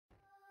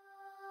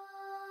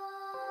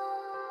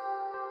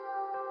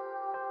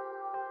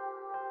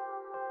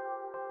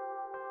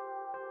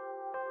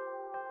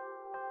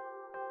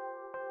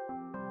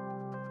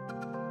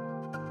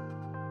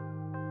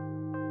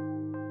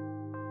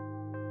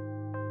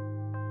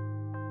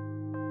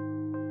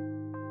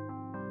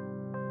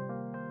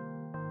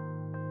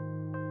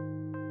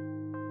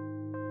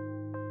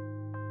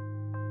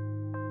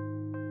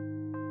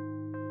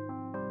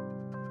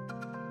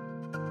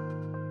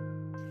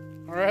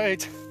All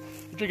right,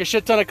 drink a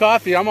shit ton of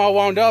coffee. I'm all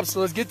wound up, so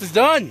let's get this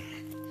done.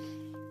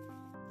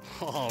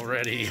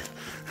 Already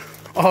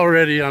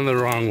on the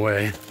wrong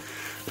way.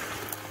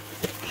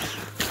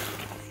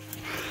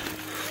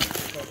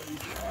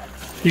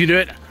 You can do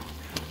it.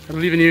 I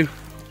believe in you.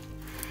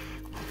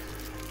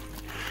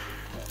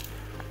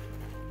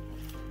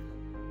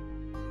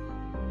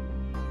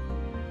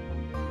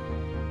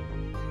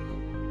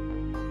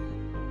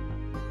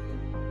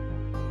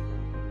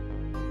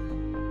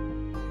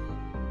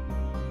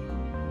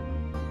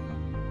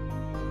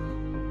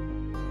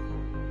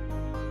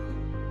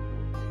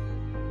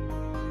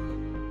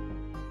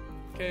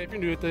 Okay, if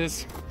you're new at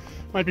this,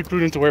 might be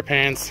prudent to wear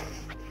pants.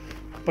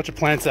 Bunch of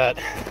plants that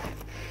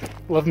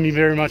love me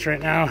very much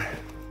right now.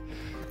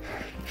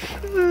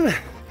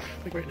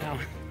 Like right now.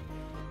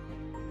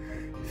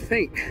 I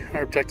think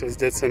our objective is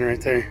dead center right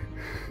there.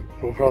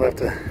 We'll probably have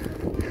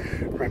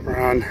to wrap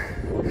around.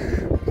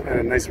 Find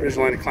a nice ridge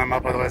line to climb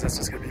up, otherwise that's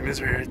just gonna be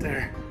misery right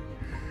there.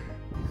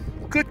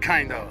 Good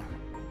kind though.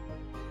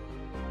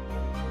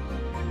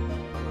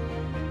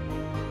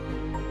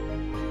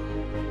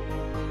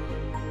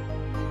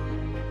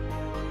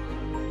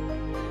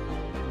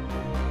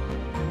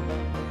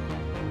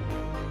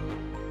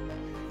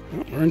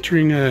 We're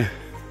entering a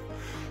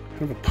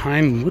kind of a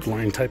pine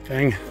woodline type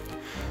thing.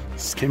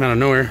 This came out of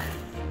nowhere.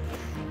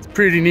 It's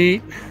pretty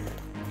neat.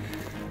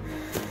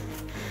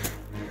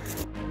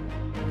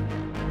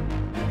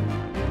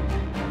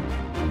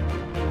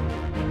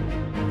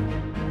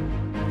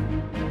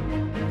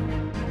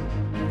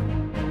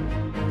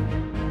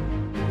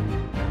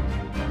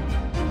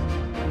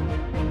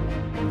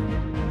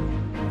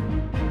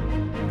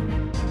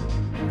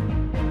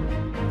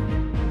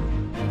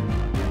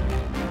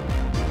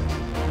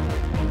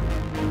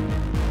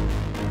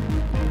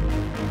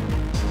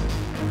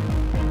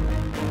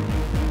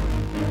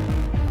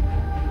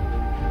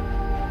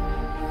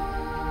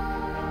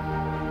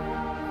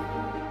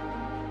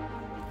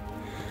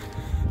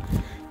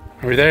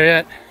 Are we there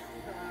yet?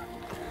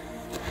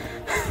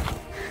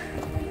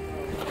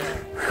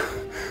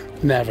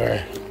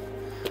 Never.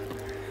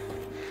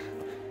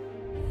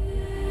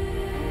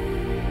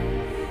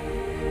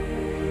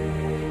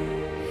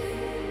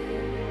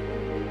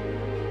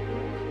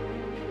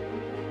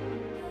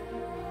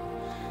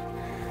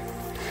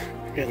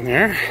 Getting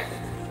there.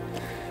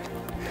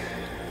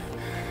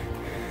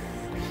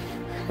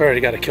 We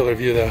already got a killer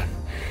view though.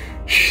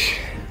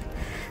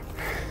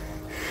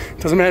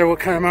 Doesn't matter what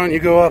kind of mountain you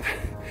go up.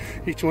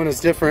 Each one is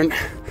different,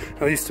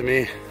 at least to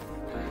me.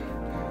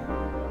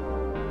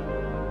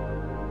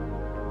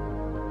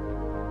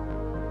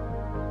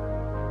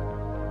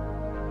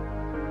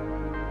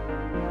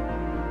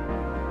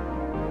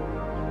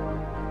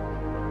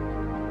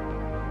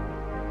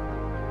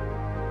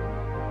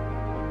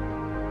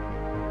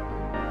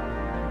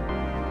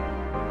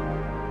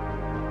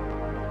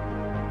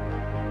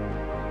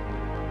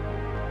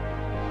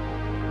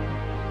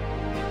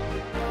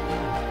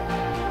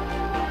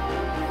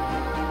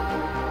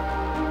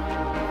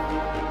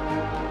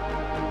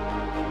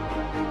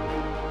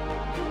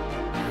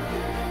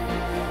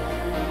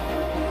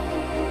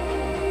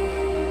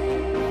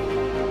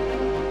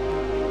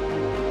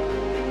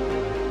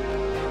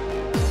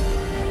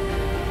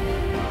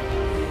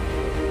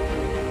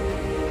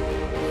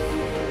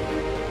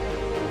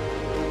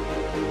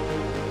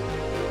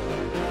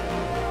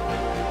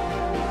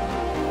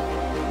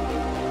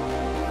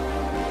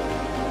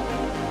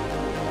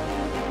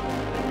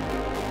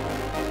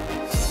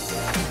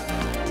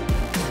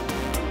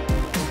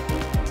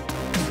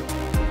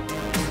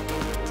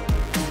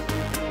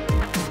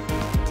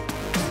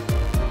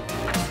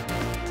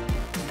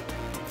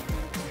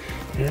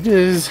 Here it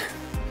is.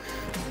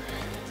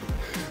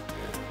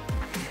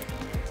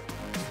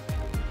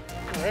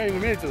 Alright, we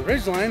made it to the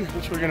ridge line,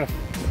 which we're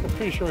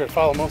pretty sure we're gonna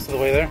follow most of the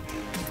way there.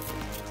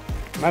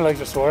 My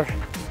legs are sore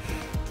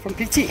from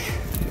PT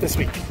this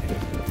week.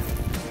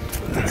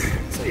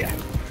 So yeah,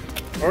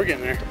 we're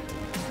getting there.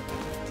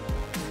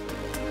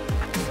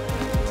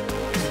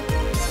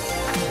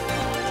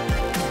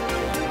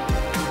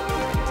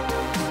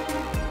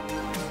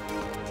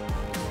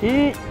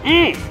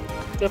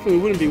 Definitely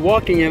wouldn't be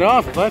walking it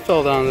off if I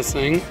fell down this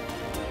thing.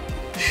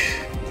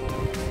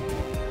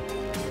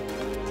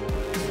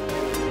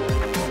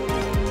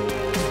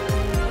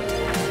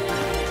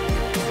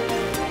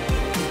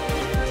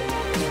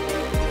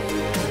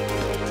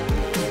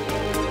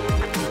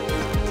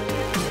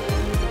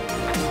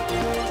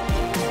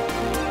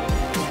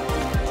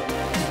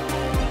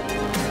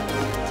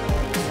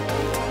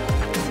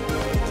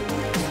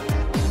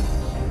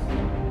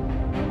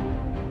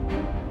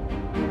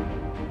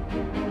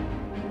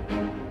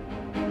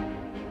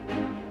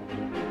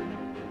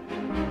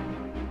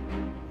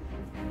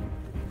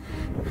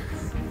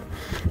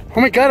 Oh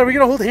my God, are we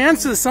gonna hold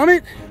hands to the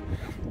summit?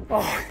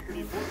 Oh,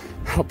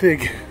 how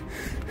big.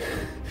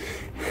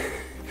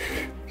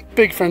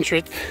 Big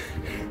friendship,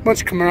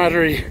 much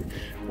camaraderie.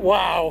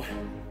 Wow.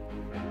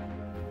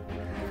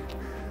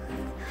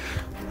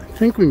 I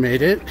think we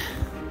made it.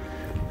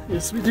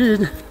 Yes, we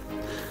did.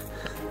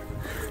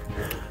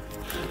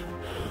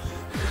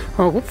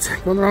 Oh, whoops,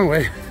 going the wrong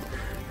way.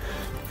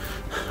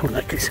 Oh,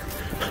 that case.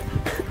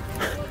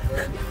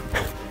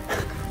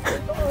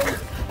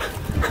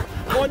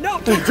 Oh no,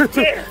 don't you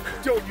dare!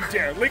 Don't you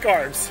dare! Link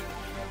arms!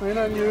 Land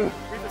on you.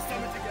 We're the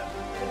summit together.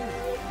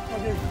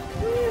 Okay.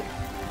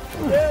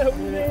 Yeah,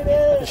 we made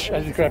it! I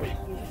did crappy.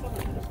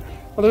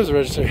 Oh, there's a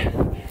registry.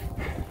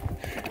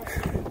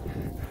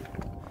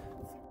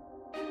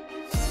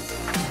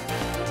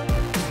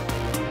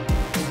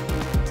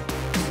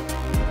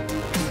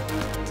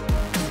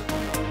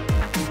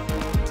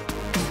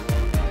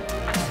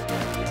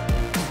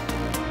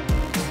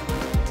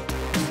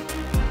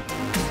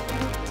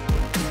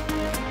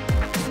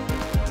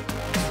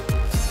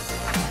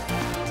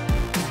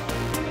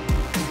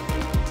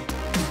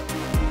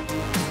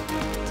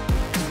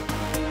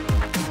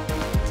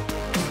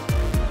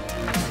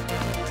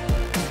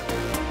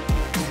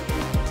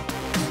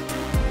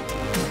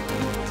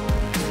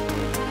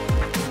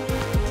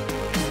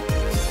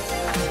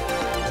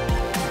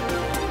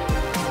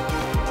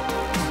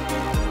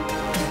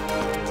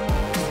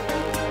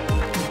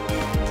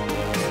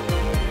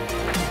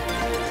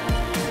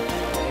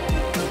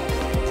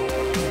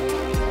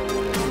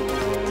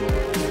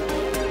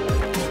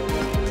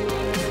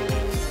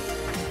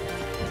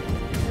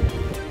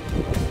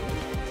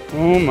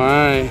 Oh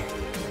my.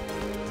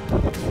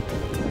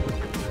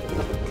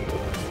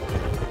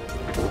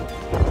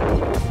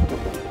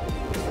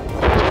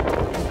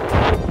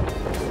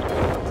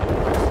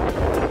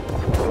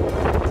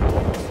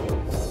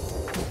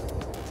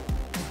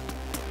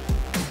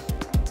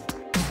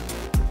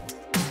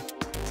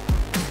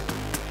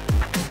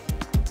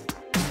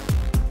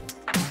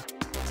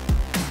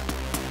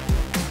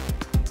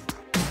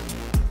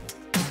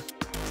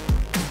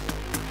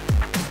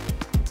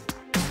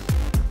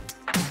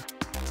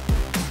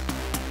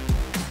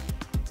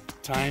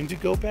 Time to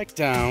go back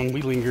down.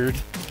 We lingered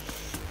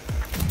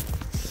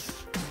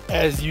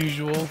as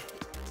usual.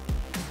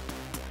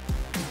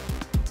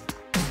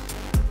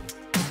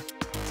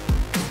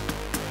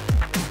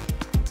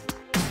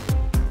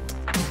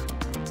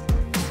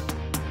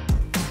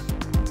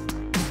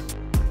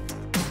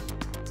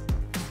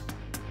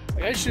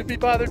 I should be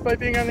bothered by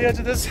being on the edge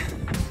of this.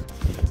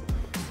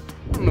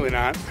 I'm really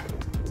not.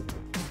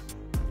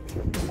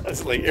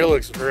 This lake, it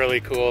looks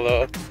really cool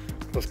though.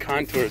 Those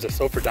contours are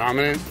so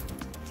predominant.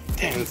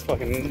 Damn, it's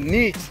fucking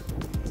neat.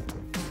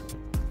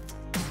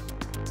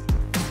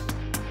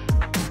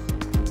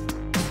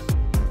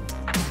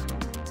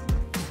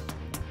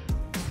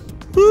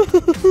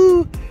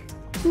 Woo-hoo-hoo.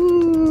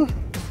 Woo.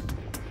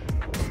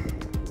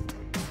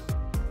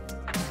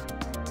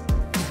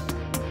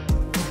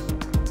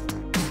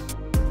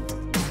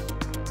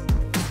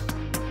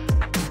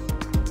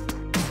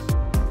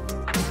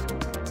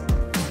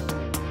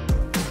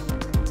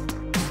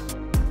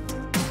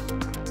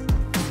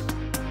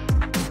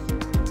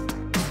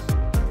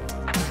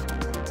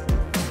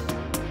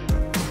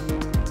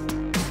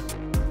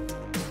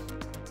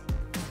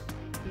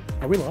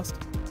 Are we lost?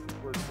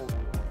 We're totally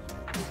lost.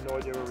 We have no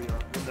idea where we are.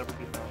 We'll never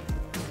be found.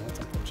 That's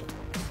unfortunate.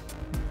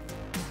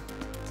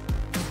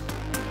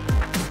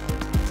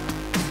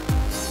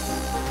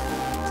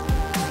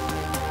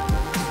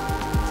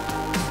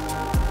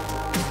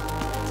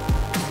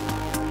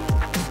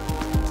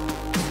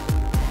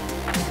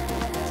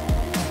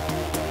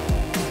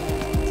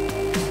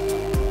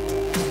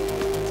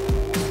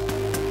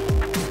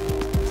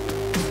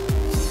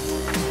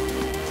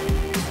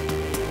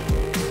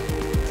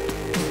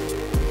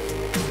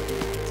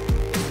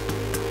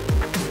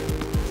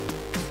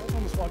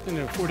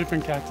 Into 4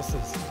 different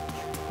cactuses,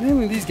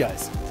 mainly these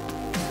guys.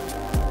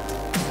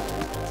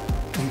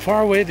 From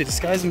far away, they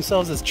disguise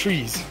themselves as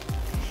trees.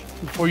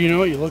 Before you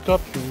know it, you look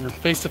up and you're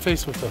face to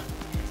face with an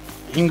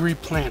angry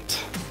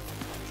plant.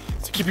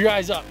 So keep your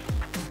eyes up.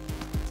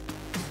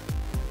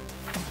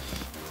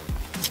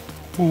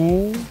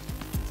 Oh,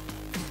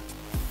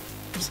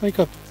 it's like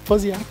a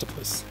fuzzy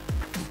octopus.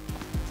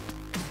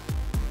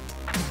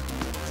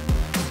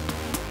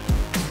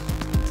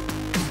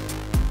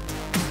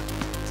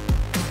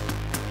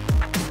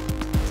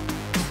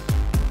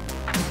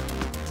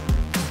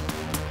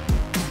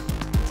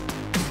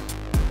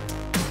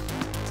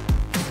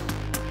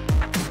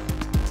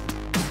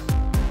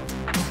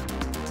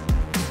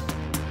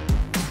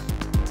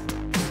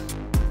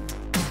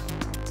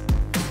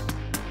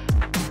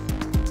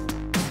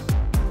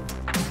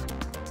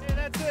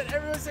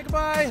 Say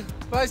goodbye.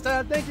 Bye,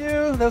 Stav. Thank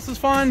you. This was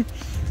fun.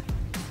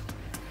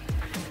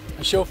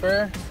 A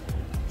chauffeur.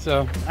 So,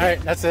 all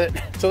right, that's it.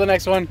 Till the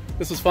next one.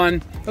 This was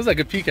fun. That was a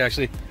good peek,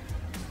 actually.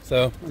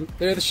 So,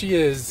 there she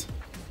is.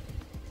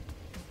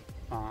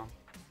 Aw.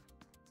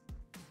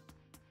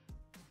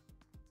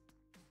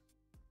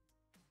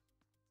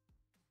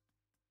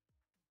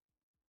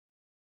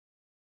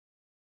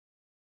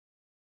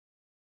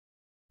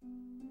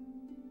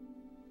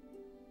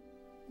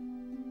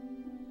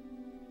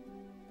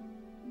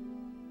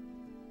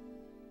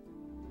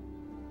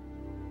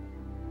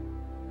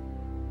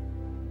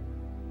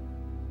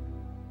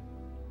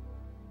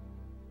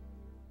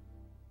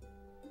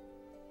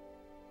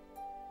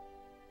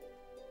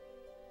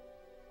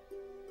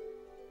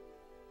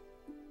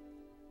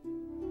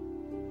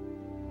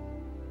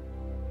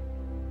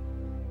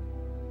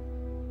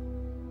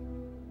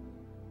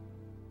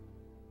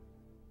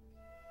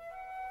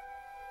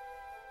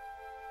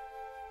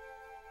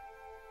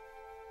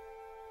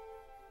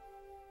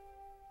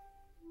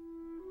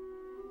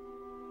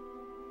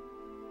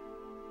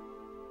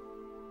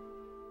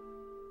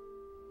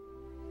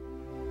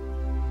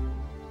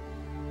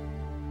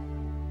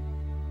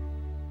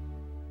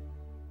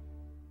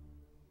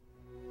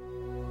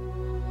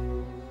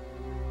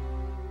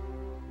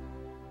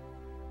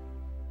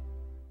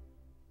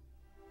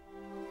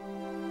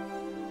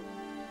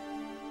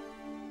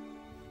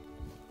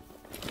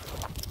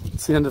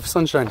 It's the end of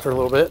sunshine for a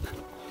little bit.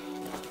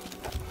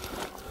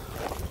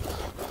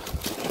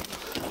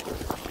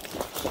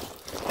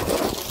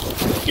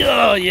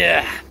 Oh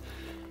yeah.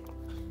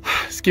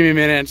 Just give me a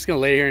minute. I'm just gonna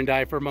lay here and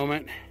die for a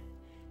moment.